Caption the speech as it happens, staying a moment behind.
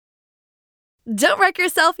Don't Wreck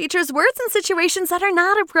Yourself features words and situations that are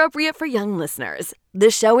not appropriate for young listeners.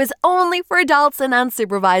 This show is only for adults and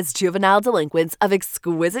unsupervised juvenile delinquents of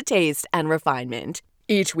exquisite taste and refinement.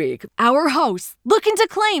 Each week, our hosts look into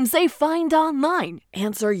claims they find online,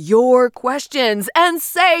 answer your questions, and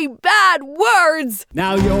say bad words.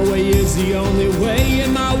 Now your way is the only way,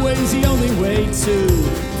 and my way is the only way too.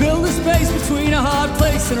 Fill the space between a hard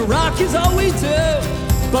place and a rock is all we do.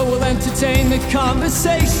 But we'll entertain the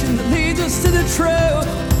conversation that leads us to the truth.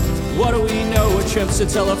 What do we know? We're trips to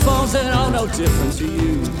telephones that are no different to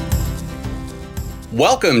you.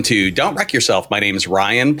 Welcome to Don't Wreck Yourself. My name is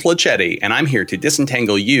Ryan Placetti, and I'm here to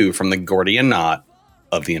disentangle you from the Gordian knot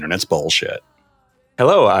of the internet's bullshit.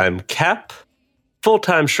 Hello, I'm Cap,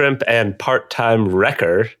 full-time shrimp and part-time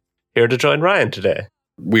wrecker, here to join Ryan today.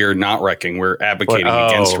 We're not wrecking. We're advocating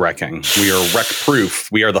against wrecking. We are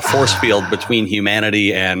wreck-proof. We are the force field between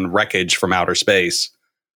humanity and wreckage from outer space.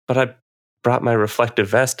 But I brought my reflective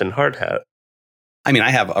vest and hard hat. I mean,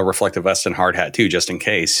 I have a reflective vest and hard hat, too, just in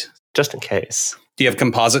case. Just in case. Do you have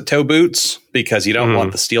composite toe boots? Because you don't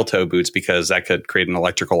want the steel toe boots because that could create an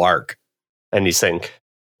electrical arc. And you sink,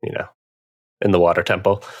 in the water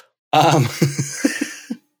temple. How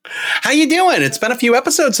you doing? It's been a few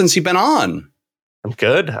episodes since you've been on. I'm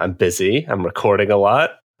good. I'm busy. I'm recording a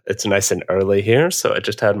lot. It's nice and early here, so I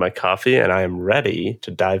just had my coffee and I am ready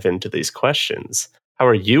to dive into these questions. How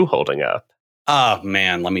are you holding up? Oh,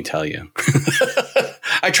 man, let me tell you.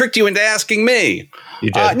 I tricked you into asking me.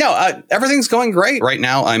 You did? Everything's going great. Right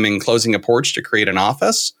now, I'm enclosing a porch to create an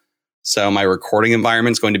office. So my recording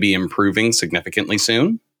environment is going to be improving significantly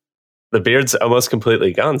soon. The beard's almost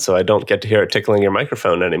completely gone, so I don't get to hear it tickling your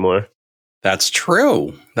microphone anymore. That's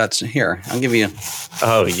true. Here. I'll give you.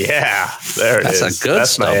 Oh, yeah. There it is. That's a good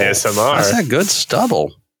stubble. That's my ASMR. That's a good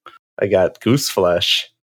stubble. I got goose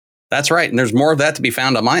flesh. That's right. And there's more of that to be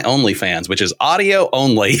found on my OnlyFans, which is audio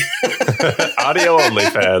only. Audio only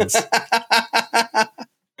fans.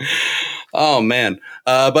 Oh, man.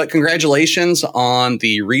 But congratulations on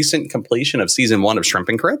the recent completion of season 1 of Shrimp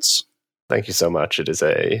and Crits. Thank you so much. It is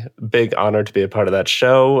a big honor to be a part of that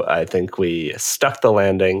show. I think we stuck the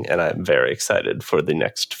landing, and I'm very excited for the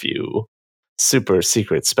next few super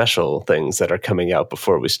secret special things that are coming out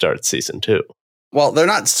before we start season 2. Well, they're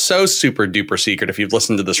not so super duper secret if you've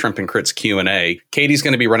listened to the Shrimp and Crits Q&A. Katie's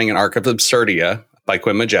going to be running an Arc of Absurdia by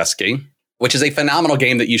Quinn Majeski, which is a phenomenal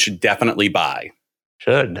game that you should definitely buy.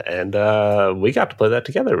 Should. And we got to play that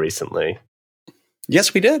together recently.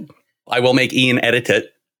 Yes, we did. I will make Ian edit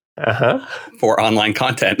it. For online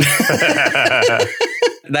content. That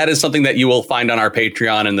is something that you will find on our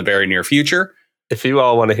Patreon in the very near future. If you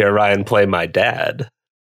all want to hear Ryan play my dad.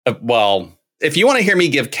 If you want to hear me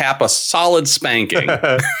give Cap a solid spanking.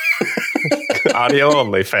 Audio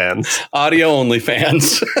only fans. Audio only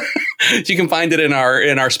fans. You can find it in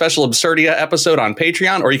our special Absurdia episode on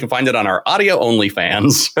Patreon, or you can find it on our audio only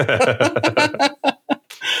fans. All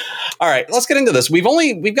right, let's get into this.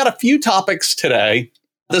 We've got a few topics today.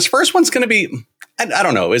 This first one's going to be, I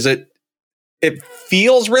don't know, it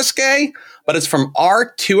feels risque, but it's from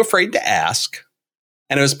R Too Afraid to Ask.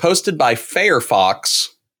 And it was posted by Firefox.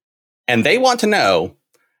 And they want to know,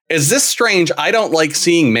 is this strange? I don't like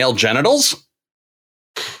seeing male genitals.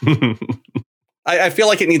 I feel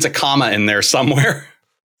like it needs a comma in there somewhere.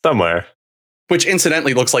 Somewhere. Which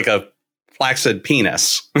incidentally looks like a flaccid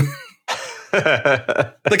penis.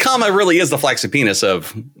 The comma really is the flaccid penis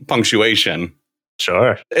of punctuation.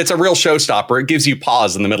 Sure. It's a real showstopper. It gives you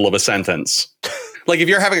pause in the middle of a sentence. Like if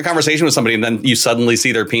you're having a conversation with somebody and then you suddenly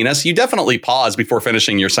see their penis, you definitely pause before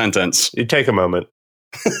finishing your sentence. You take a moment.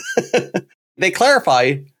 They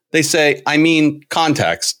clarify. They say, I mean,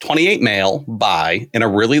 context, 28 male, bi, in a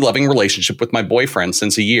really loving relationship with my boyfriend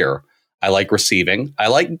since a year. I like receiving. I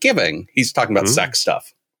like giving. He's talking about sex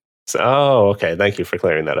stuff. Okay. Thank you for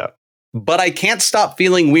clearing that up. But I can't stop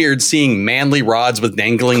feeling weird seeing manly rods with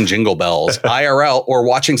dangling jingle bells, IRL, or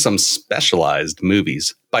watching some specialized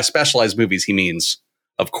movies. By specialized movies, he means,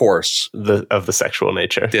 of course, of the sexual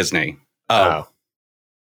nature. Disney. Oh.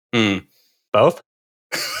 Both?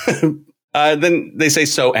 Then they say,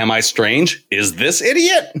 so am I strange? Is this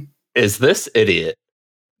idiot? Is this idiot?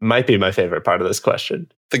 Might be my favorite part of this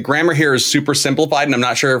question. The grammar here is super simplified, and I'm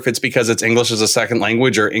not sure if it's because it's English as a second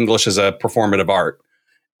language or English as a performative art.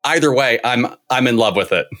 Either way, I'm in love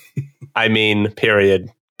with it. I mean, period,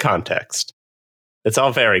 context. It's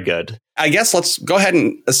all very good. I guess let's go ahead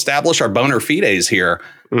and establish our boner fides here.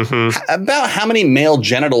 About how many male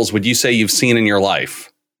genitals would you say you've seen in your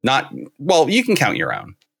life? You can count your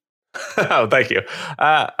own. Oh, thank you.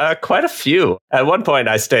 Quite a few. At one point,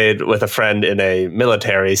 I stayed with a friend in a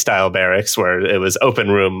military-style barracks where it was open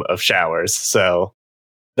room of showers. So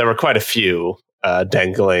there were quite a few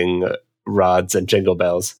dangling rods and jingle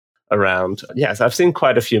bells around. Yes, I've seen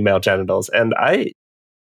quite a few male genitals, and I'm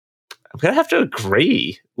going to have to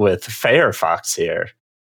agree with Firefox here.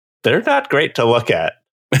 They're not great to look at.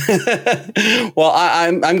 Well,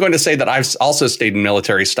 I'm going to say that I've also stayed in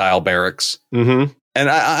military-style barracks. Mm-hmm. And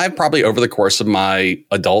I've probably, over the course of my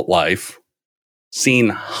adult life, seen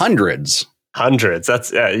hundreds.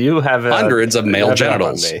 That's you have hundreds of male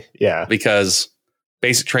genitals. Yeah, because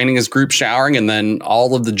basic training is group showering, and then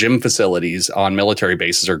all of the gym facilities on military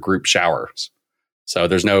bases are group showers. So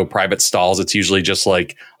there's no private stalls. It's usually just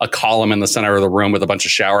like a column in the center of the room with a bunch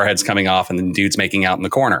of shower heads coming off, and then dudes making out in the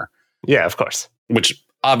corner. Yeah, of course. Which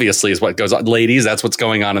obviously is what goes on. Ladies, that's what's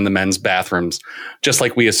going on in the men's bathrooms, just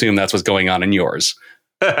like we assume that's what's going on in yours.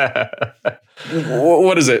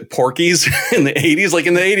 What is it? Porkies in the 80s? Like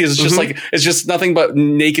in the 80s, it's just like, it's just nothing but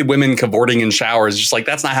naked women cavorting in showers. Just like,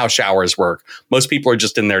 that's not how showers work. Most people are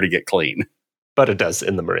just in there to get clean. But it does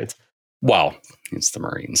in the Marines. Well, it's the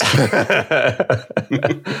Marines.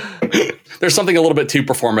 There's something a little bit too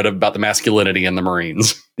performative about the masculinity in the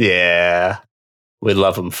Marines. Yeah. We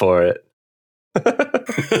love them for it.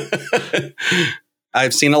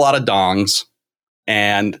 I've seen a lot of dongs,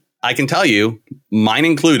 and I can tell you, mine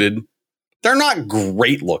included, they're not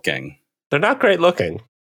great looking. They're not great looking.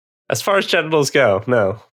 As far as genitals go,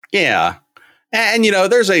 no. Yeah. And, you know,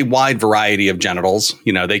 there's a wide variety of genitals.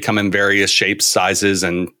 You know, they come in various shapes, sizes,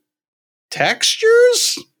 and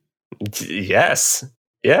textures. Yes.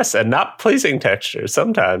 Yes. And not pleasing textures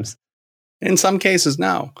sometimes. In some cases,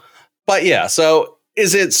 no. But yeah, so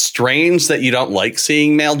is it strange that you don't like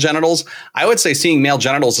seeing male genitals? I would say seeing male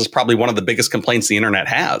genitals is probably one of the biggest complaints the internet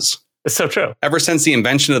has. It's so true. Ever since the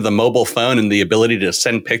invention of the mobile phone and the ability to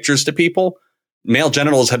send pictures to people, male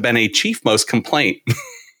genitals have been a chief most complaint.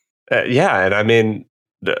 Yeah. And I mean,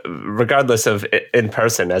 regardless of in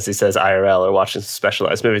person, as he says, IRL or watching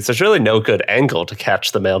specialized movies, there's really no good angle to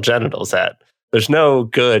catch the male genitals at. There's no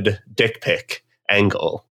good dick pic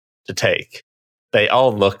angle to take. They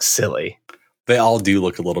all look silly. They all do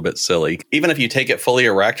look a little bit silly. Even if you take it fully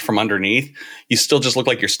erect from underneath, you still just look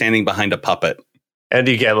like you're standing behind a puppet. And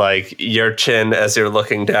you get like your chin as you're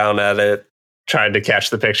looking down at it, trying to catch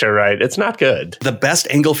the picture right. It's not good. The best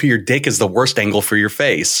angle for your dick is the worst angle for your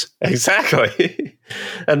face. Exactly.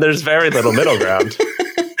 And there's very little middle ground.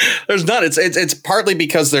 There's none. It's partly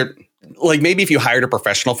because they're like, maybe if you hired a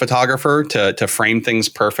professional photographer to frame things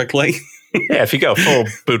perfectly. Yeah, if you go full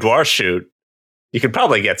boudoir shoot, you could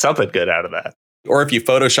probably get something good out of that. Or if you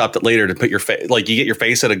photoshopped it later to put your face, like you get your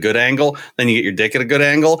face at a good angle, then you get your dick at a good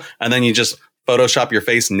angle, and then you just Photoshop your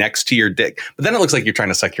face next to your dick. But then it looks like you're trying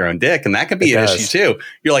to suck your own dick, and that could be an issue too.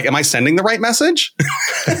 You're like, am I sending the right message?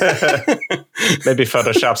 Maybe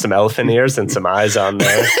Photoshop some elephant ears and some eyes on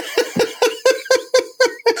there.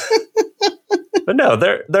 But no,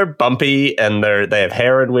 they're bumpy and they have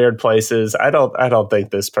hair in weird places. I don't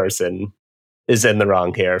think this person is in the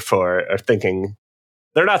wrong here for thinking.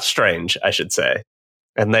 They're not strange, I should say.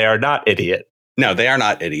 And they are not idiot. No, they are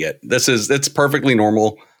not idiot. It's perfectly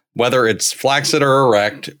normal, whether it's flaccid or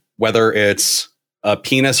erect, whether it's a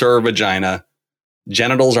penis or a vagina.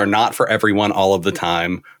 Genitals are not for everyone all of the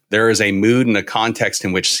time. There is a mood and a context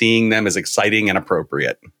in which seeing them is exciting and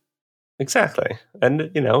appropriate. Exactly.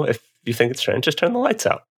 And, you know, if you think it's strange, just turn the lights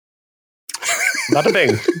out. Not a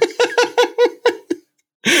bing.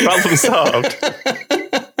 Problem solved.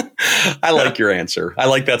 I like your answer. I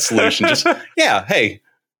like that solution. Just, yeah, hey,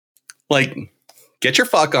 like, get your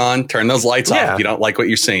fuck on, turn those lights off if you don't like what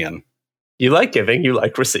you're seeing. You like giving, you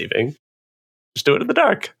like receiving. Just do it in the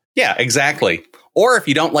dark. Yeah, exactly. Or if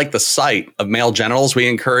you don't like the sight of male genitals, we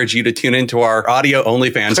encourage you to tune into our audio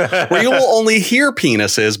OnlyFans, where you will only hear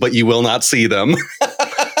penises, but you will not see them.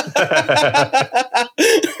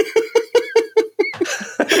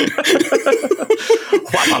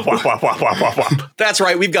 Whop, whop, whop, whop, whop, whop, whop. That's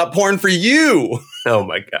right. We've got porn for you. Oh,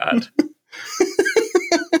 my God.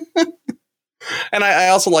 And I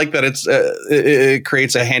also like that it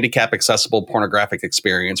creates a handicap accessible pornographic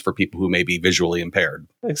experience for people who may be visually impaired.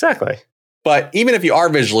 Exactly. But even if you are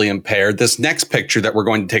visually impaired, this next picture that we're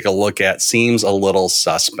going to take a look at seems a little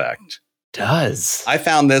suspect. Does. I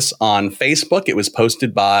found this on Facebook. It was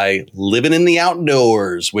posted by Living in the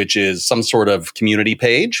Outdoors, which is some sort of community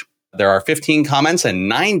page. There are 15 comments and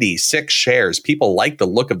 96 shares. People like the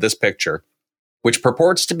look of this picture, which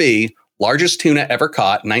purports to be largest tuna ever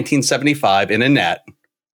caught, 1975, in a net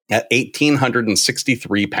at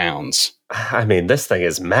 1,863 pounds. I mean, this thing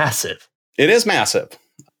is massive. It is massive.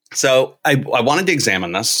 So I wanted to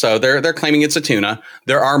examine this. So they're claiming it's a tuna.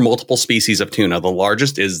 There are multiple species of tuna. The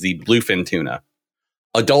largest is the bluefin tuna.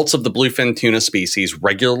 Adults of the bluefin tuna species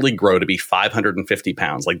regularly grow to be 550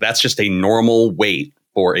 pounds. Like, that's just a normal weight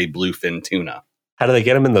for a bluefin tuna. How do they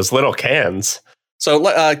get them in those little cans?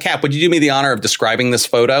 So, Cap, would you do me the honor of describing this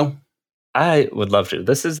photo? I would love to.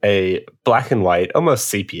 This is a black and white, almost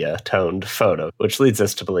sepia-toned photo, which leads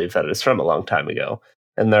us to believe that it's from a long time ago.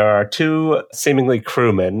 And there are two seemingly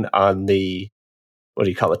crewmen on the, what do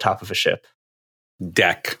you call the top of a ship?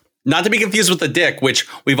 Deck. Not to be confused with the dick, which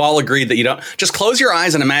we've all agreed that you don't. Just close your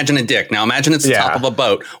eyes and imagine a dick. Now imagine it's the top of a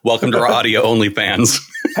boat. Welcome to our audio only fans.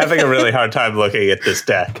 Having a really hard time looking at this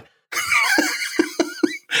deck.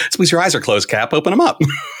 Squeeze your eyes are closed, Cap. Open them up.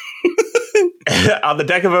 On the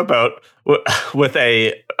deck of a boat with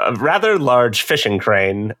a rather large fishing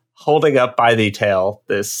crane holding up by the tail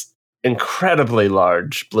this incredibly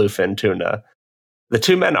large bluefin tuna. The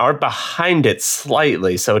two men are behind it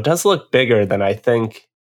slightly, so it does look bigger than I think.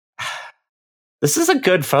 This is a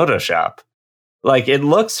good Photoshop. Like, it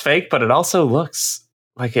looks fake, but it also looks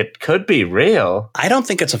like it could be real. I don't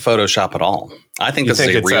think it's a Photoshop at all. I think this is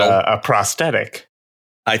it's a prosthetic.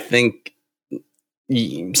 I think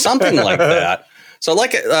something like that. So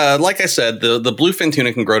like I said, the bluefin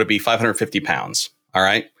tuna can grow to be 550 pounds. All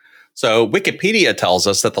right. So Wikipedia tells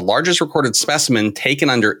us that the largest recorded specimen taken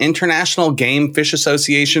under International Game Fish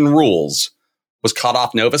Association rules was caught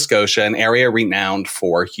off Nova Scotia, an area renowned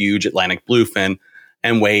for huge Atlantic bluefin,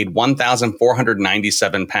 and weighed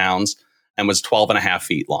 1,497 pounds and was 12 and a half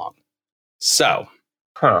feet long. So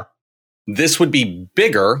this would be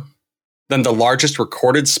bigger than the largest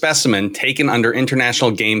recorded specimen taken under International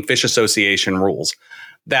Game Fish Association rules.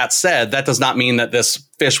 That said, that does not mean that this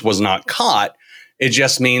fish was not caught. It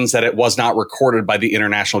just means that it was not recorded by the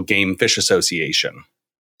International Game Fish Association.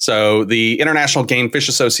 So the International Game Fish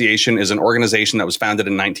Association is an organization that was founded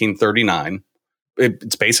in 1939.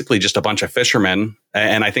 It's basically just a bunch of fishermen,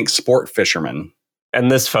 and I think sport fishermen.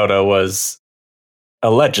 And this photo was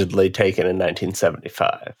allegedly taken in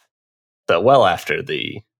 1975. So well after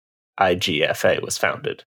the IGFA was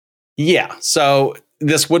founded. Yeah, so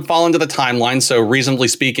this would fall into the timeline. So reasonably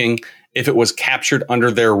speaking, if it was captured under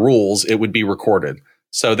their rules, it would be recorded.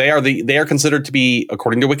 So they are considered to be,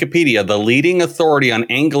 according to Wikipedia, the leading authority on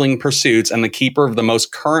angling pursuits and the keeper of the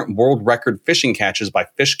most current world record fishing catches by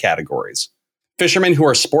fish categories. Fishermen who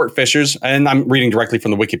are sport fishers, and I'm reading directly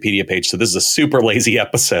from the Wikipedia page, so this is a super lazy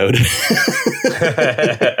episode.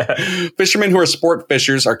 Fishermen who are sport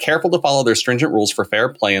fishers are careful to follow their stringent rules for fair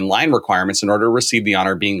play and line requirements in order to receive the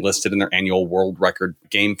honor of being listed in their annual world record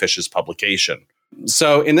game fishes publication.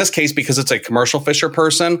 So in this case, because it's a commercial fisher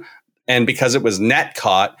person, and because it was net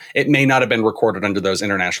caught, it may not have been recorded under those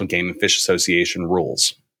International Game and Fish Association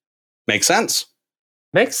rules. Make sense?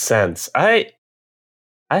 Makes sense. I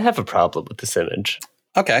have a problem with this image.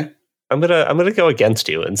 Okay. I'm gonna go against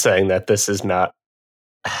you in saying that this is not.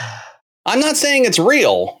 I'm not saying it's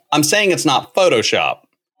real. I'm saying it's not Photoshop.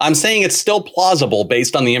 I'm saying it's still plausible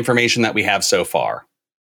based on the information that we have so far.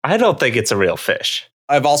 I don't think it's a real fish.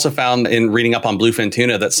 I've also found in reading up on bluefin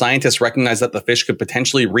tuna that scientists recognize that the fish could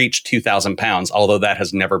potentially reach 2,000 pounds, although that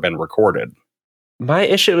has never been recorded. My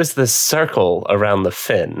issue is this circle around the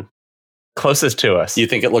fin, closest to us. You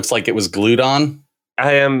think it looks like it was glued on?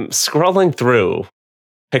 I am scrolling through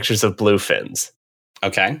pictures of bluefins.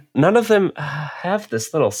 Okay. None of them have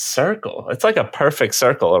this little circle. It's like a perfect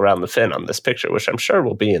circle around the fin on this picture, which I'm sure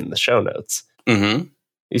will be in the show notes. Mm-hmm.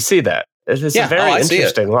 You see that? It is a very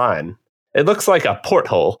interesting line. It looks like a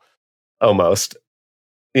porthole, almost.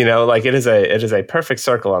 You know, like it is a perfect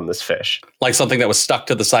circle on this fish. Like something that was stuck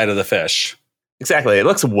to the side of the fish. Exactly. It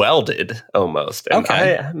looks welded, almost. And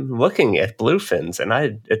okay. I'm looking at bluefins, and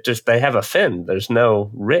they have a fin. There's no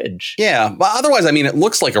ridge. Yeah, but otherwise, I mean, it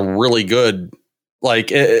looks like a really good,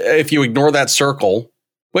 like, if you ignore that circle,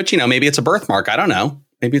 which, you know, maybe it's a birthmark. I don't know.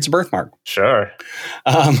 Maybe it's a birthmark. Sure.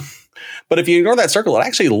 But if you ignore that circle, it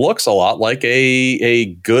actually looks a lot like a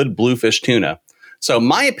good bluefish tuna. So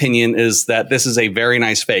my opinion is that this is a very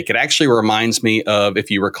nice fake. It actually reminds me of, if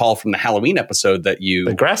you recall from the Halloween episode that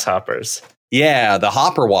the grasshoppers. Yeah, the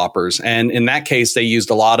hopper whoppers. And in that case, they used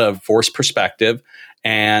a lot of forced perspective,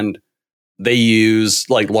 and they used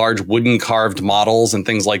like large wooden carved models and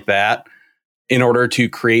things like that in order to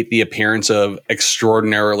create the appearance of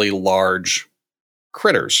extraordinarily large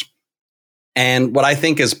critters. And what I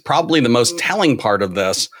think is probably the most telling part of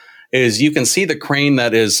this is you can see the crane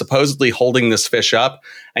that is supposedly holding this fish up,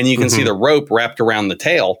 and you can see the rope wrapped around the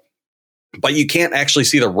tail, but you can't actually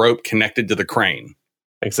see the rope connected to the crane.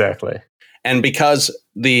 Exactly. And because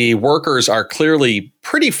the workers are clearly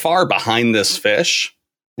pretty far behind this fish,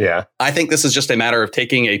 Yeah. I think this is just a matter of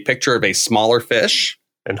taking a picture of a smaller fish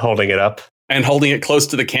and holding it up. And holding it close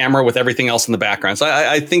to the camera with everything else in the background. So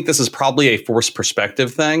I think this is probably a forced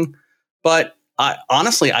perspective thing. But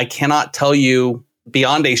honestly, I cannot tell you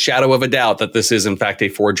beyond a shadow of a doubt that this is, in fact, a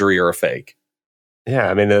forgery or a fake. Yeah,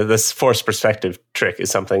 I mean, this forced perspective trick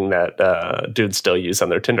is something that dudes still use on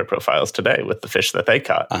their Tinder profiles today with the fish that they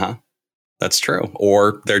caught. Uh-huh. That's true.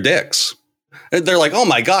 Or their dicks. They're like, oh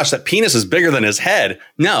my gosh, that penis is bigger than his head.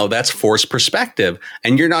 No, that's forced perspective.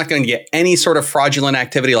 And you're not going to get any sort of fraudulent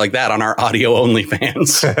activity like that on our audio only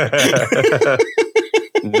fans.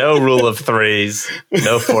 No rule of threes,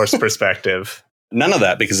 no forced perspective. None of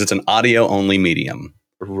that because it's an audio only medium.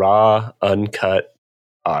 Raw, uncut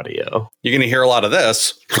audio. You're going to hear a lot of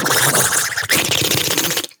this,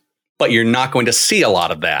 but you're not going to see a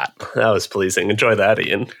lot of that. That was pleasing. Enjoy that,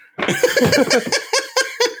 Ian.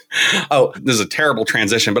 Oh, this is a terrible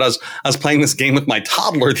transition, but I was playing this game with my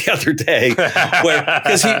toddler the other day,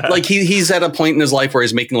 because he's at a point in his life where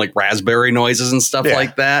he's making like raspberry noises and stuff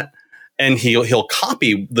like that, and he'll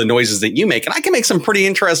copy the noises that you make, and I can make some pretty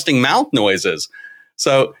interesting mouth noises.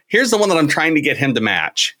 So here's the one that I'm trying to get him to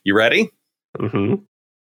match. You ready? Mm-hmm.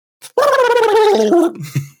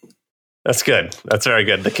 That's good. That's very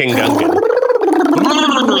good. The King Gungan.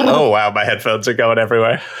 Oh, wow. My headphones are going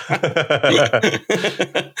everywhere.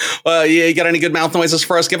 Well, yeah, you got any good mouth noises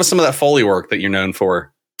for us? Give us some of that Foley work that you're known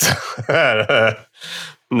for.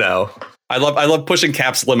 No. I love pushing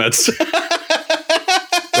caps limits.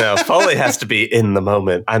 No, Foley has to be in the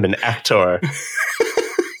moment. I'm an actor.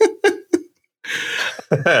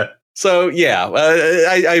 So, yeah,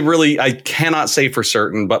 I cannot say for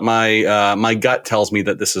certain, but my gut tells me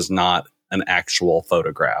that this is not an actual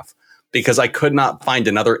photograph. Because I could not find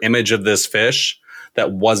another image of this fish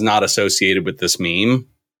that was not associated with this meme.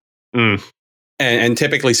 Mm. And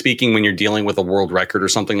typically speaking, when you're dealing with a world record or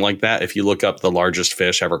something like that, if you look up the largest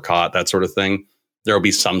fish ever caught, that sort of thing, there will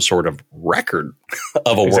be some sort of record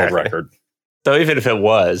of a world record. So even if it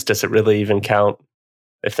was, does it really even count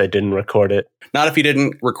if they didn't record it? Not if you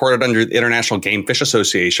didn't record it under the International Game Fish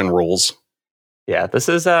Association rules. Yeah, this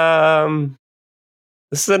is a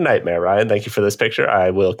nightmare, Ryan. Thank you for this picture. I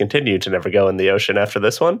will continue to never go in the ocean after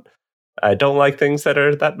this one. I don't like things that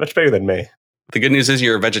are that much bigger than me. The good news is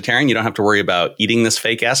you're a vegetarian. You don't have to worry about eating this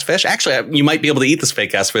fake-ass fish. Actually, you might be able to eat this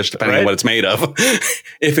fake-ass fish depending on what it's made of.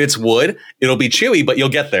 If it's wood, it'll be chewy, but you'll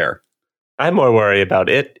get there. I'm more worried about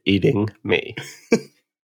it eating me.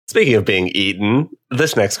 Speaking of being eaten,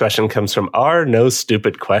 this next question comes from our No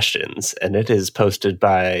Stupid Questions, and it is posted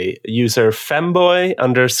by user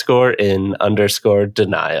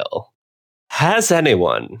femboy_in_denial. Has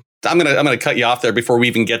anyone... I'm gonna cut you off there before we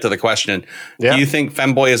even get to the question. Yeah. Do you think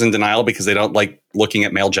femboy is in denial because they don't like looking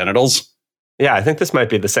at male genitals? Yeah, I think this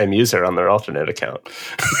might be the same user on their alternate account.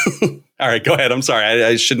 All right, go ahead. I'm sorry.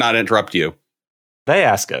 I should not interrupt you. They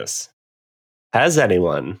ask us, has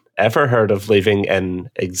anyone ever heard of leaving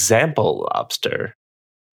an example lobster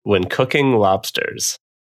when cooking lobsters?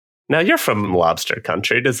 Now, you're from lobster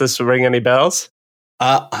country. Does this ring any bells?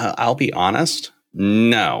 I'll be honest.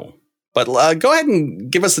 No. But go ahead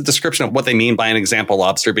and give us a description of what they mean by an example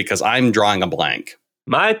lobster, because I'm drawing a blank.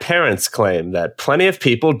 My parents claim that plenty of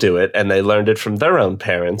people do it and they learned it from their own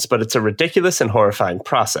parents, but it's a ridiculous and horrifying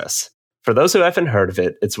process. For those who haven't heard of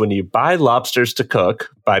it, it's when you buy lobsters to cook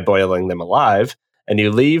by boiling them alive, and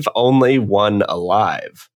you leave only one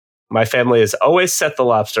alive. My family has always set the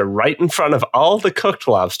lobster right in front of all the cooked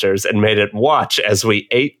lobsters and made it watch as we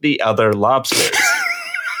ate the other lobsters.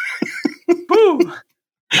 Woo!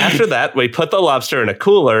 After that, we put the lobster in a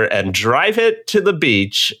cooler and drive it to the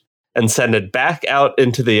beach and send it back out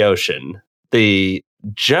into the ocean. The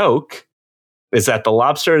joke is that the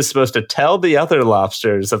lobster is supposed to tell the other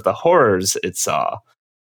lobsters of the horrors it saw.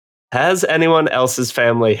 Has anyone else's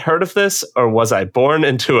family heard of this, or was I born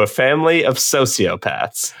into a family of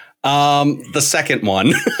sociopaths? The second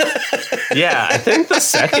one. Yeah, I think the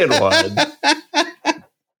second one.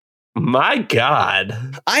 My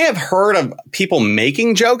God. I have heard of people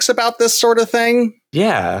making jokes about this sort of thing.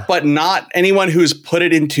 Yeah. But not anyone who's put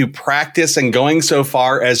it into practice and going so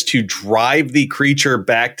far as to drive the creature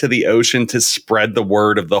back to the ocean to spread the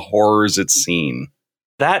word of the horrors it's seen.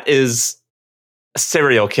 That is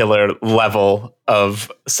serial killer level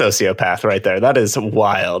of sociopath right there. That is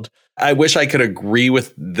wild. I wish I could agree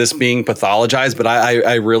with this being pathologized, but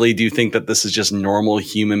I really do think that this is just normal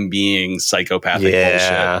human being psychopathic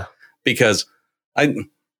bullshit. Because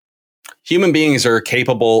human beings are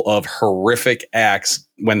capable of horrific acts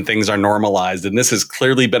when things are normalized, and this has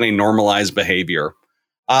clearly been a normalized behavior.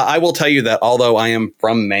 I will tell you that although I am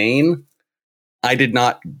from Maine, I did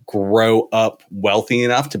not grow up wealthy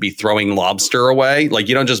enough to be throwing lobster away. Like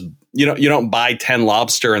you don't buy 10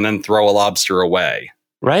 lobster and then throw a lobster away.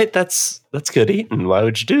 Right? That's good eating. Why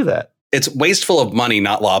would you do that? It's wasteful of money,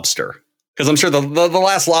 not lobster. Because I'm sure the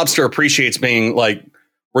last lobster appreciates being like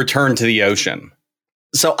returned to the ocean.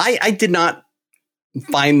 So I did not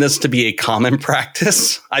find this to be a common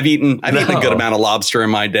practice. I've eaten a good amount of lobster in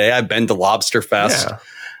my day. I've been to Lobster Fest,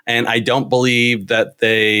 and I don't believe that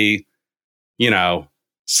they,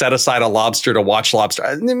 set aside a lobster to watch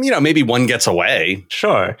lobster. Maybe one gets away.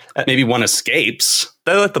 Sure. Maybe one escapes.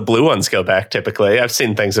 They let the blue ones go back typically. I've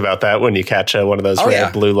seen things about that when you catch one of those rare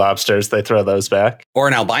blue lobsters, they throw those back. Or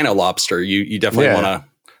an albino lobster. You definitely want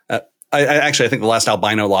to. I think the last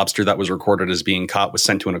albino lobster that was recorded as being caught was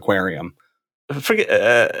sent to an aquarium.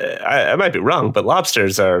 I might be wrong, but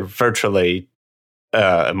lobsters are virtually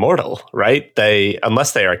immortal, right?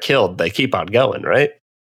 Unless they are killed, they keep on going, right?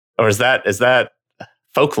 Or is that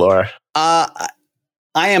folklore? I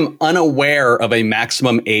am unaware of a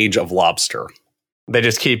maximum age of lobster. They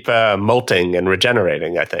just keep molting and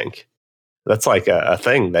regenerating, I think. That's like a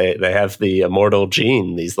thing. They have the immortal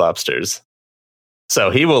gene, these lobsters. So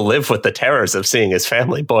he will live with the terrors of seeing his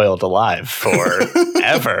family boiled alive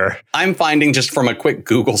forever. I'm finding just from a quick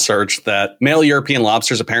Google search that male European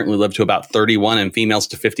lobsters apparently live to about 31 and females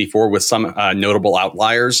to 54 with some notable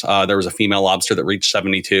outliers. There was a female lobster that reached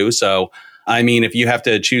 72. So, I mean, if you have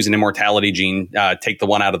to choose an immortality gene, take the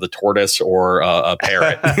one out of the tortoise or a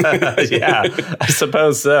parrot. Yeah, I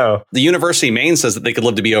suppose so. The University of Maine says that they could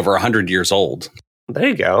live to be over 100 years old. There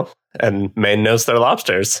you go. And Maine knows their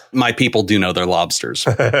lobsters. My people do know their lobsters.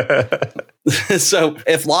 So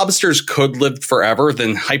if lobsters could live forever,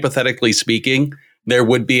 then hypothetically speaking, there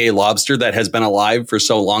would be a lobster that has been alive for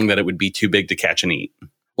so long that it would be too big to catch and eat.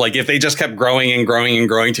 Like if they just kept growing and growing and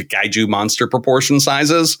growing to kaiju monster proportion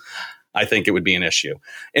sizes, I think it would be an issue.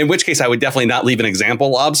 In which case, I would definitely not leave an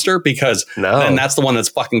example lobster because then that's the one that's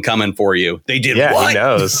fucking coming for you. They did what? He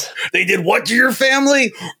knows. They did what to your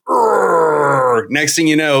family? Urgh. Next thing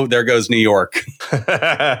you know, there goes New York.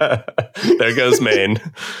 There goes Maine.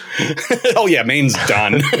 Oh, yeah, Maine's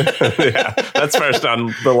done. Yeah, that's first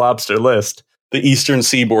on the lobster list. The eastern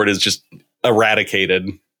seaboard is just eradicated.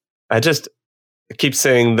 I keep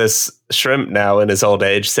seeing this shrimp now in his old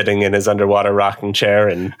age sitting in his underwater rocking chair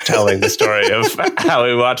and telling the story of how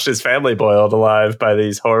he watched his family boiled alive by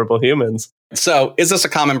these horrible humans. So is this a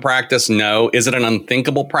common practice? No. Is it an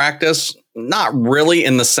unthinkable practice? Not really,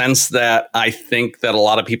 in the sense that I think that a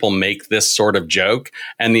lot of people make this sort of joke,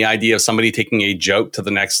 and the idea of somebody taking a joke to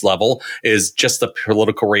the next level is just the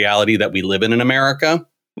political reality that we live in America.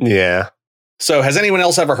 Yeah. So has anyone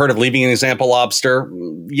else ever heard of leaving an example lobster?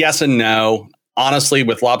 Yes and no. Honestly,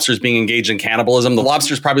 with lobsters being engaged in cannibalism, the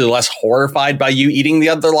lobster's probably less horrified by you eating the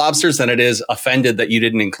other lobsters than it is offended that you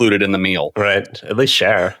didn't include it in the meal. Right. At least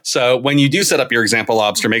share. So when you do set up your example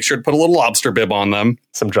lobster, make sure to put a little lobster bib on them.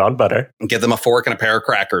 Some drawn butter. And give them a fork and a pair of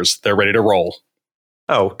crackers. They're ready to roll.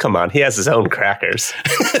 Oh, come on. He has his own crackers.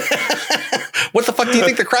 What the fuck do you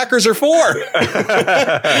think the crackers are for?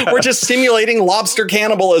 We're just simulating lobster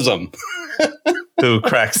cannibalism. Who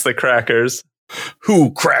cracks the crackers?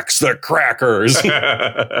 Who cracks the crackers?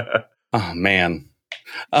 Oh, man.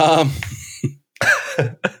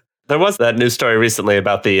 There was that news story recently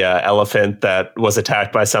about the elephant that was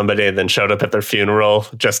attacked by somebody and then showed up at their funeral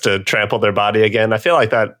just to trample their body again. I feel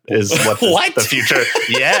like that is what the future.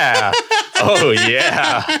 Yeah. Oh,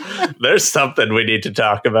 yeah. There's something we need to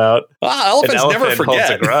talk about. Elephants never forget. Holds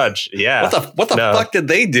a grudge. Yeah. What the fuck did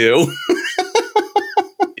they do?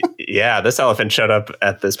 Yeah, this elephant showed up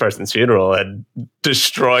at this person's funeral and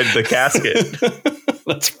destroyed the casket.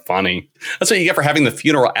 That's funny. That's what you get for having the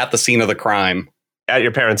funeral at the scene of the crime. At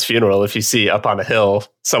your parents' funeral, if you see up on a hill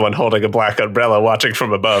someone holding a black umbrella watching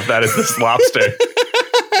from above, that is this lobster.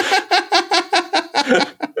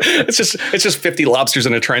 It's just 50 lobsters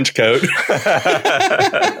in a trench coat.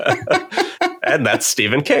 And that's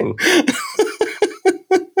Stephen King.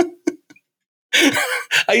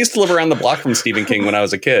 I used to live around the block from Stephen King when I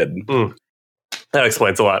was a kid. That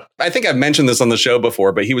explains a lot. I think I've mentioned this on the show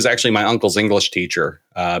before, but he was actually my uncle's English teacher.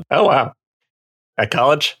 Oh, wow. At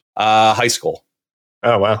college? High school.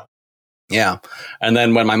 Oh, wow. Yeah. And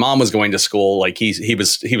then when my mom was going to school, like he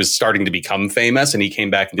was starting to become famous, and he came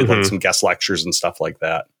back and did like some guest lectures and stuff like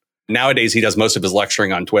that. Nowadays, he does most of his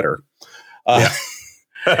lecturing on Twitter.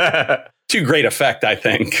 To great effect, I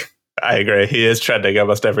think. I agree. He is trending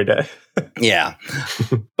almost every day. Yeah.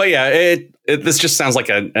 But yeah, this just sounds like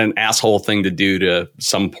an asshole thing to do to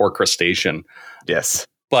some poor crustacean. Yes.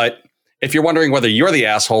 But if you're wondering whether you're the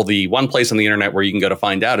asshole, the one place on the internet where you can go to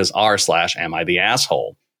find out is r/am I the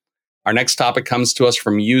asshole. Our next topic comes to us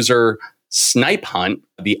from user Snipe Hunt.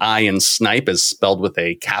 The I in snipe is spelled with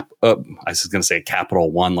a I was going to say a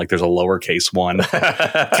capital 1, like there's a lowercase 1.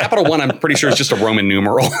 Capital 1, I'm pretty sure, is just a Roman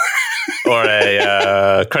numeral. Or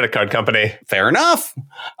a credit card company. Fair enough.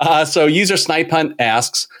 So user Snipe Hunt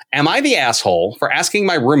asks, am I the asshole for asking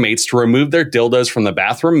my roommates to remove their dildos from the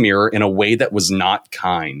bathroom mirror in a way that was not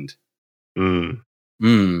kind?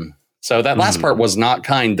 So that last part, was not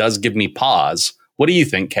kind, does give me pause. What do you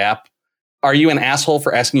think, Cap? Are you an asshole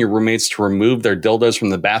for asking your roommates to remove their dildos from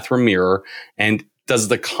the bathroom mirror? And does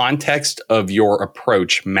the context of your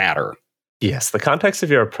approach matter? Yes, the context of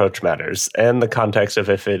your approach matters, and the context of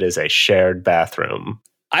if it is a shared bathroom.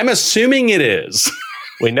 I'm assuming it is.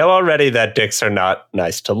 We know already that dicks are not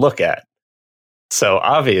nice to look at. So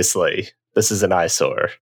obviously, this is an eyesore.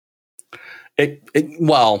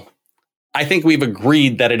 Well, I think we've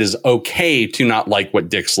agreed that it is okay to not like what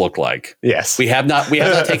dicks look like. Yes. We have not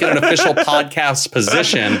taken an official podcast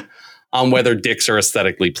position on whether dicks are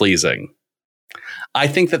aesthetically pleasing. I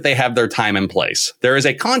think that they have their time and place. There is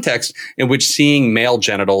a context in which seeing male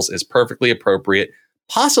genitals is perfectly appropriate,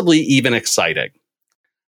 possibly even exciting.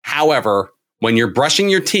 However, when you're brushing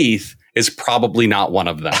your teeth is probably not one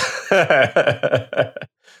of them.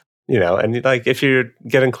 And like if you're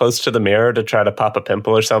getting close to the mirror to try to pop a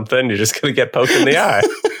pimple or something, you're just going to get poked in the eye.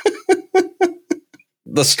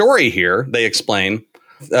 The story here, they explain,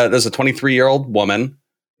 there's a 23-year-old woman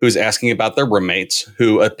who's asking about their roommates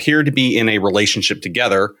who appear to be in a relationship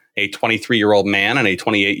together, a 23-year-old man and a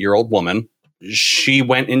 28-year-old woman. She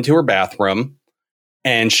went into her bathroom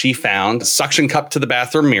and she found, suction cup to the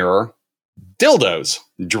bathroom mirror, dildos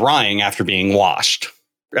drying after being washed.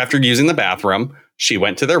 After using the bathroom, she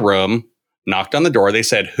went to their room, knocked on the door. They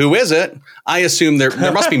said, "Who is it?" I assume there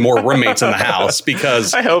must be more roommates in the house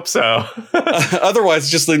because I hope so. Otherwise,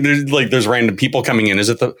 just there's random people coming in.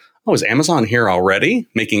 Is Amazon here already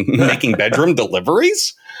making bedroom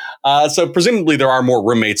deliveries? So presumably there are more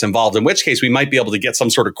roommates involved, in which case we might be able to get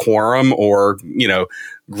some sort of quorum or,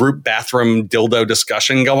 group bathroom dildo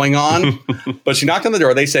discussion going on. But she knocked on the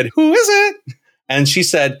door. They said, "Who is it?" And she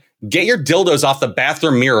said, "Get your dildos off the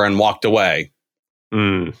bathroom mirror," and walked away.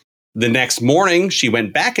 The next morning, she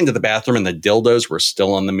went back into the bathroom and the dildos were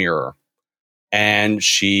still on the mirror. And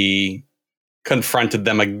she confronted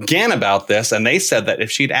them again about this. And they said that if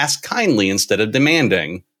she'd asked kindly instead of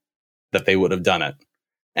demanding, that they would have done it.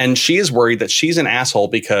 And she is worried that she's an asshole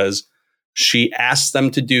because she asked them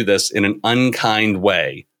to do this in an unkind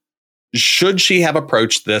way. Should she have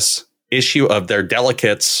approached this issue of their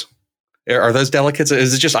delicates? Are those delicates?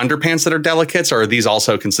 Is it just underpants that are delicates, or are these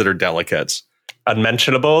also considered delicates?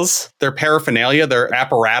 Unmentionables? Their paraphernalia, their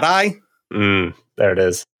apparati? There it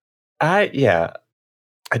is. I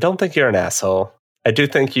don't think you're an asshole. I do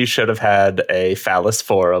think you should have had a phallus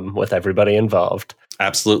forum with everybody involved.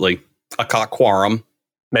 Absolutely. A cock quorum.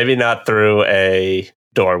 Maybe not through a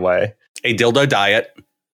doorway. A dildo diet.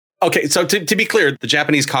 Okay, so to be clear, the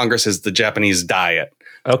Japanese Congress is the Japanese diet.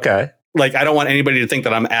 Okay. Like, I don't want anybody to think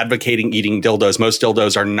that I'm advocating eating dildos. Most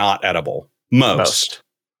dildos are not edible. Most.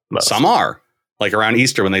 Some are. Like around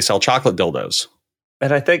Easter when they sell chocolate dildos.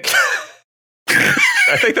 And I think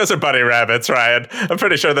those are bunny rabbits, Ryan. I'm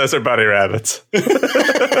pretty sure those are bunny rabbits.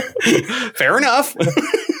 Fair enough.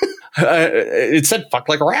 It said "fuck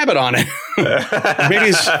like a rabbit" on it. Maybe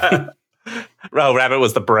it's... Well, rabbit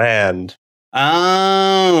was the brand.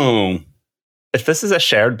 Oh. If this is a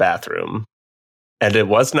shared bathroom and it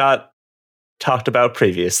was not talked about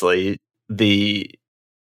previously, the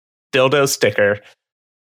dildo sticker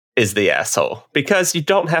is the asshole, because you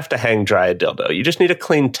don't have to hang dry a dildo. You just need a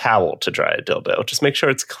clean towel to dry a dildo. Just make sure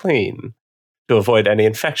it's clean to avoid any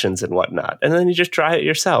infections and whatnot. And then you just dry it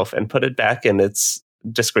yourself and put it back in its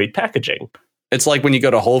discreet packaging. It's like when you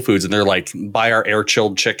go to Whole Foods and they're like, "Buy our air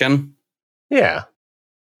chilled chicken." Yeah.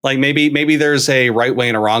 Like maybe there's a right way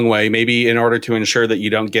and a wrong way. Maybe in order to ensure that you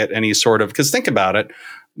don't get any sort of, because think about it,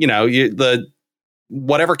 the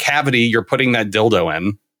whatever cavity you're putting that dildo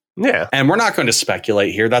in. Yeah. And we're not going to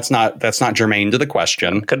speculate here. That's not germane to the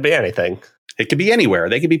question. Could be anything. It could be anywhere.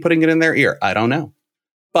 They could be putting it in their ear. I don't know.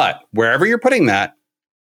 But wherever you're putting that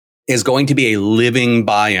is going to be a living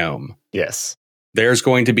biome. Yes. There's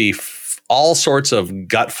going to be all sorts of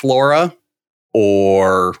gut flora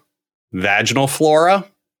or vaginal flora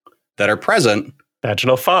that are present.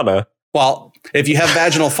 Vaginal fauna. Well, if you have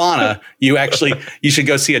vaginal fauna, you should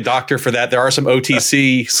go see a doctor for that. There are some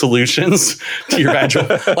OTC solutions to your vaginal.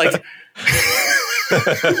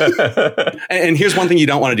 And here's one thing you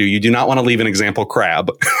don't want to do. You do not want to leave an example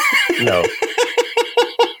crab. No.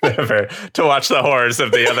 Never to watch the horrors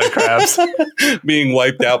of the other crabs being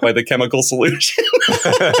wiped out by the chemical solution.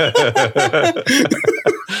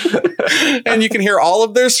 And you can hear all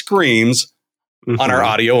of their screams on our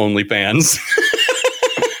audio only fans.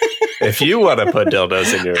 If you want to put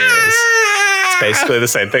dildos in your ears, it's basically the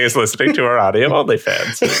same thing as listening to our audio only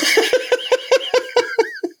fans.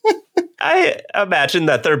 I imagine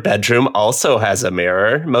that their bedroom also has a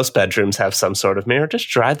mirror. Most bedrooms have some sort of mirror. Just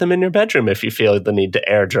dry them in your bedroom if you feel the need to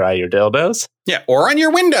air dry your dildos. Yeah, or on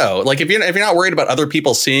your window. Like if you're not worried about other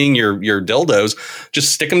people seeing your dildos,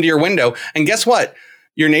 just stick them to your window. And guess what?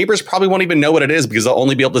 Your neighbors probably won't even know what it is because they'll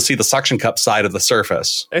only be able to see the suction cup side of the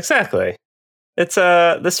surface. Exactly. It's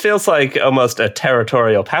this feels like almost a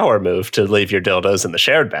territorial power move to leave your dildos in the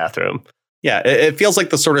shared bathroom. Yeah, it feels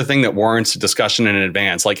like the sort of thing that warrants a discussion in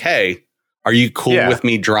advance. Like, hey, are you cool with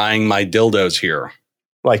me drying my dildos here?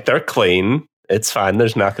 Like, they're clean. It's fine.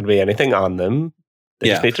 There's not going to be anything on them. They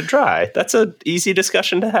just need to dry. That's an easy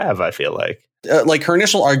discussion to have, I feel like. Like, her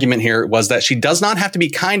initial argument here was that she does not have to be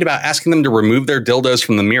kind about asking them to remove their dildos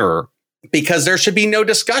from the mirror because there should be no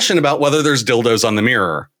discussion about whether there's dildos on the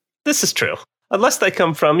mirror. This is true. Unless they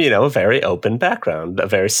come from, a very open background, a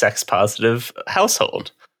very sex-positive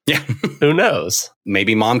household. Yeah. Who knows?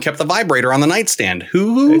 Maybe mom kept the vibrator on the nightstand.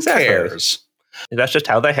 Who cares? That's just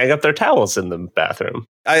how they hang up their towels in the bathroom.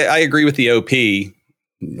 I agree with the OP.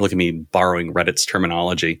 Look at me borrowing Reddit's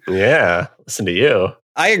terminology. Yeah, listen to you.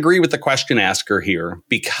 I agree with the question asker here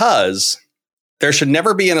because there should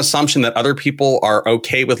never be an assumption that other people are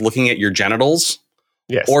okay with looking at your genitals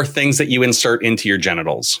or things that you insert into your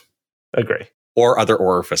genitals. Agree. Or other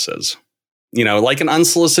orifices. Like an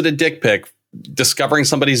unsolicited dick pic, discovering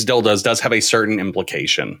somebody's dildos does have a certain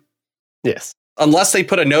implication. Yes. Unless they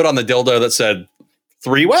put a note on the dildo that said,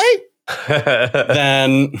 three-way?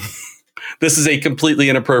 Then this is a completely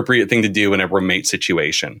inappropriate thing to do in a roommate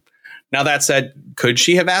situation. Now, that said, could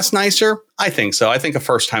she have asked nicer? I think so. I think a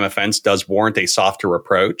first-time offense does warrant a softer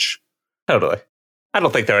approach. Totally. I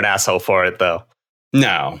don't think they're an asshole for it, though.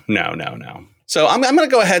 No. So I'm going to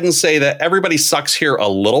go ahead and say that everybody sucks here a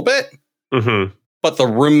little bit, but the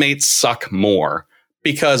roommates suck more.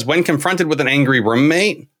 Because when confronted with an angry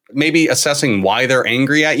roommate, maybe assessing why they're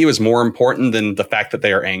angry at you is more important than the fact that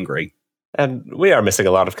they are angry. And we are missing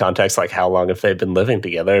a lot of context, like how long have they been living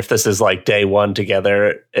together? If this is like day one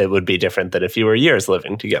together, it would be different than if you were years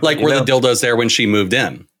living together. Like were the dildos there when she moved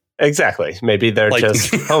in? Exactly. Maybe they're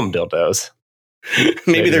just home dildos.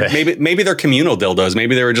 Maybe they're communal dildos.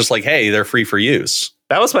 Maybe they were just like, hey, they're free for use.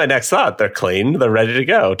 That was my next thought. They're clean. They're ready to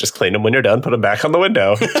go. Just clean them when you're done. Put them back on the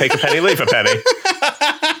window. Take a penny, leave a penny.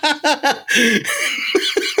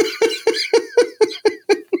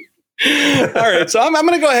 All right. So I'm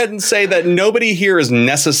going to go ahead and say that nobody here is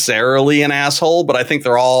necessarily an asshole, but I think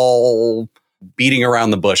they're all beating around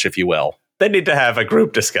the bush, if you will. They need to have a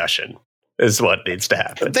group discussion is what needs to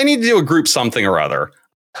happen. They need to do a group something or other.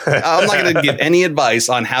 I'm not going to give any advice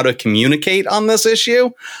on how to communicate on this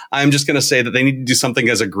issue. I'm just going to say that they need to do something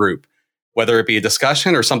as a group, whether it be a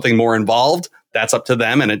discussion or something more involved. That's up to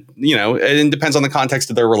them. And it depends on the context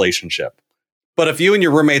of their relationship. But if you and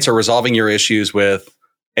your roommates are resolving your issues with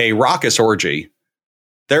a raucous orgy,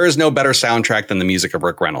 there is no better soundtrack than the music of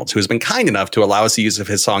Rick Reynolds, who has been kind enough to allow us the use of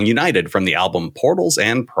his song United from the album Portals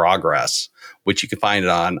and Progress, which you can find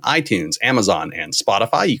on iTunes, Amazon, and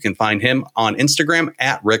Spotify. You can find him on Instagram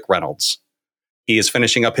at Rick Reynolds. He is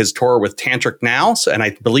finishing up his tour with Tantric now, and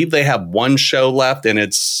I believe they have one show left, and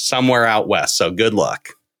it's somewhere out west, so good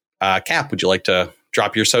luck. Cap, would you like to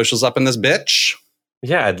drop your socials up in this bitch?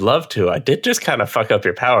 Yeah, I'd love to. I did just kind of fuck up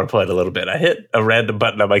your PowerPoint a little bit. I hit a random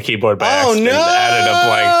button on my keyboard by accident. No!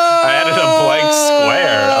 I added a blank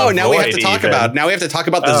square. Oh, now we have to talk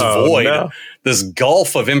about this void, this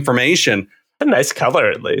gulf of information. A nice color,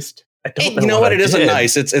 at least. I don't know. You know what? It isn't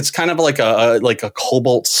nice. It's kind of like a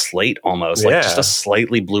cobalt slate almost, like just a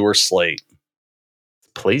slightly bluer slate.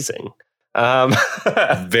 Pleasing.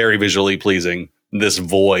 Very visually pleasing. This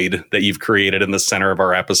void that you've created in the center of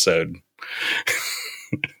our episode.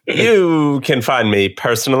 You can find me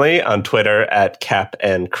personally on Twitter at Cap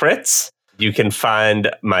and Crits. You can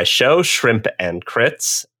find my show, Shrimp and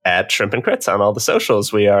Crits, at Shrimp and Crits on all the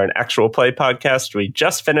socials. We are an actual play podcast. We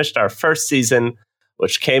just finished our first season,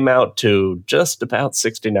 which came out to just about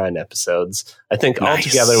 69 episodes. I think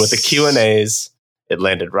altogether with the Q&As, it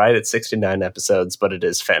landed right at 69 episodes, but it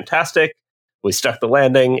is fantastic. We stuck the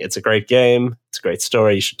landing. It's a great game. It's a great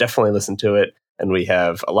story. You should definitely listen to it. And we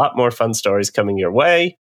have a lot more fun stories coming your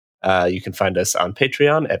way. You can find us on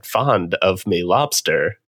Patreon at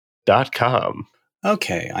fondofmelobster.com.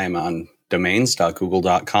 Okay, I am on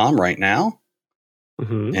domains.google.com right now.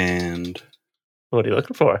 And What are you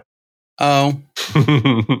looking for? Oh.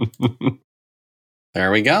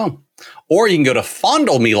 There we go. Or you can go to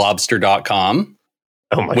fondlemelobster.com,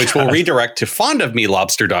 which will redirect to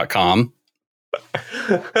fondofmelobster.com,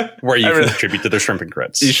 where you can contribute to the Shrimp and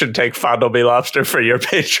Grits. You should take Fondle Me Lobster for your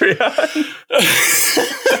Patreon.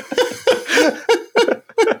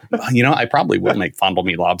 I probably will make Fondle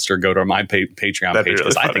Me Lobster go to my Patreon page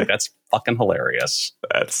because I think that's fucking hilarious.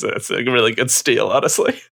 That's a really good steal,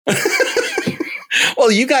 honestly.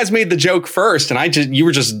 Well, you guys made the joke first, and you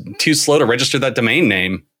were just too slow to register that domain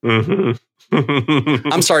name. Mm-hmm.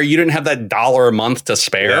 I'm sorry, you didn't have that $1 a month to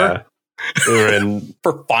spare. Yeah. We were in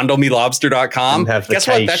for fondlemelobster.com. Guess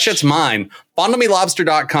what? That shit's mine.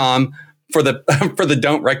 Fondlemelobster.com for the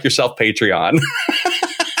Don't Wreck Yourself Patreon.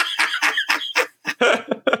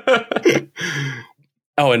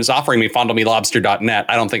 Oh, and it's offering me fondlemelobster.net.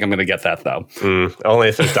 I don't think I'm going to get that, though. Only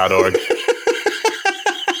if it's .org.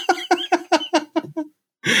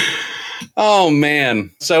 Oh, man.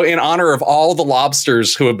 So in honor of all the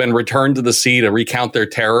lobsters who have been returned to the sea to recount their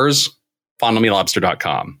terrors,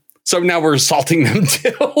 fondlemelobster.com. So now we're assaulting them,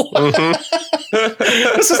 too. Mm-hmm.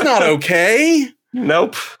 This is not okay.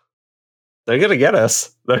 Nope. They're going to get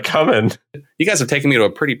us. They're coming. You guys have taken me to a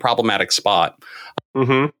pretty problematic spot.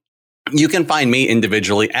 Mm-hmm. You can find me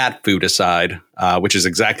individually at Foodicide, which is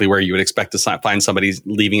exactly where you would expect to find somebody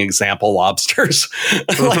leaving example lobsters.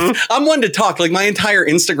 Mm-hmm. I'm one to talk. Like, my entire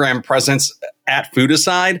Instagram presence at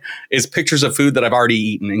Foodicide is pictures of food that I've already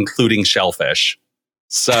eaten, including shellfish.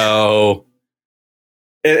 So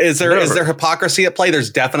is there hypocrisy at play? There's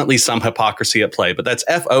definitely some hypocrisy at play, but that's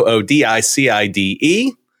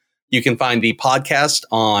FOODICIDE. You can find the podcast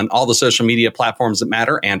on all the social media platforms that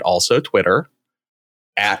matter and also Twitter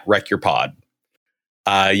at Wreck Your Pod.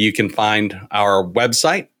 You can find our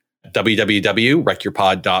website,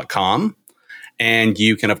 www.wreckyourpod.com. And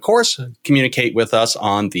you can, of course, communicate with us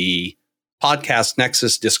on the Podcast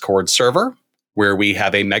Nexus Discord server, where we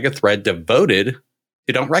have a mega thread devoted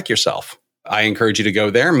to Don't Wreck Yourself. I encourage you to go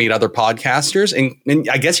there, meet other podcasters, and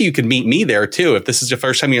I guess you could meet me there too. If this is the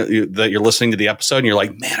first time that you're listening to the episode and you're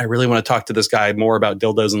like, man, I really want to talk to this guy more about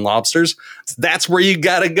dildos and lobsters, that's where you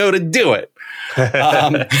got to go to do it.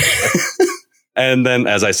 And then,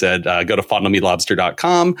 as I said, go to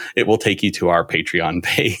fondlemelobster.com. It will take you to our Patreon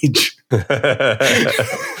page.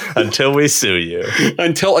 Until we sue you.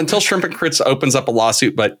 Until Shrimp and Crits opens up a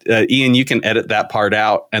lawsuit. But Ian, you can edit that part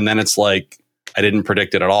out. And then it's like, I didn't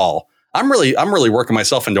predict it at all. I'm really working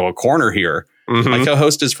myself into a corner here. Mm-hmm. My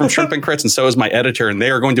co-host is from Shrimp and Crits, and so is my editor, and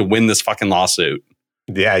they are going to win this fucking lawsuit.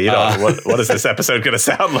 Yeah, you know, what is this episode going to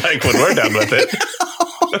sound like when we're done with it?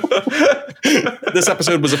 This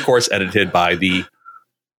episode was, of course, edited by the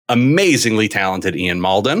amazingly talented Ian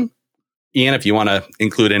Malden. Ian, if you want to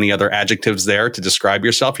include any other adjectives there to describe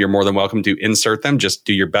yourself, you're more than welcome to insert them. Just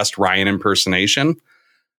do your best Ryan impersonation.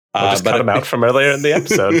 We'll just cut them out from earlier in the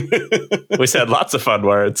episode. We said lots of fun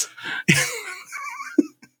words.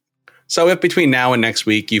 So if between now and next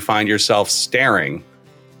week you find yourself staring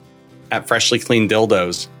at freshly cleaned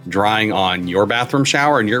dildos drying on your bathroom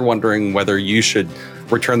shower and you're wondering whether you should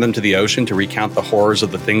return them to the ocean to recount the horrors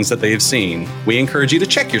of the things that they've seen, we encourage you to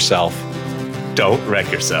check yourself. Don't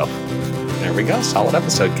wreck yourself. There we go. Solid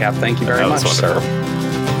episode, Cap. Thank you very much, sir.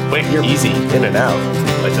 Quick, easy, in and out,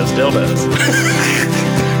 like those dildos.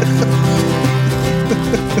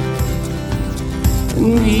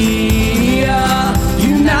 We are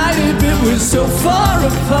united, but we're so far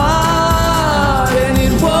apart.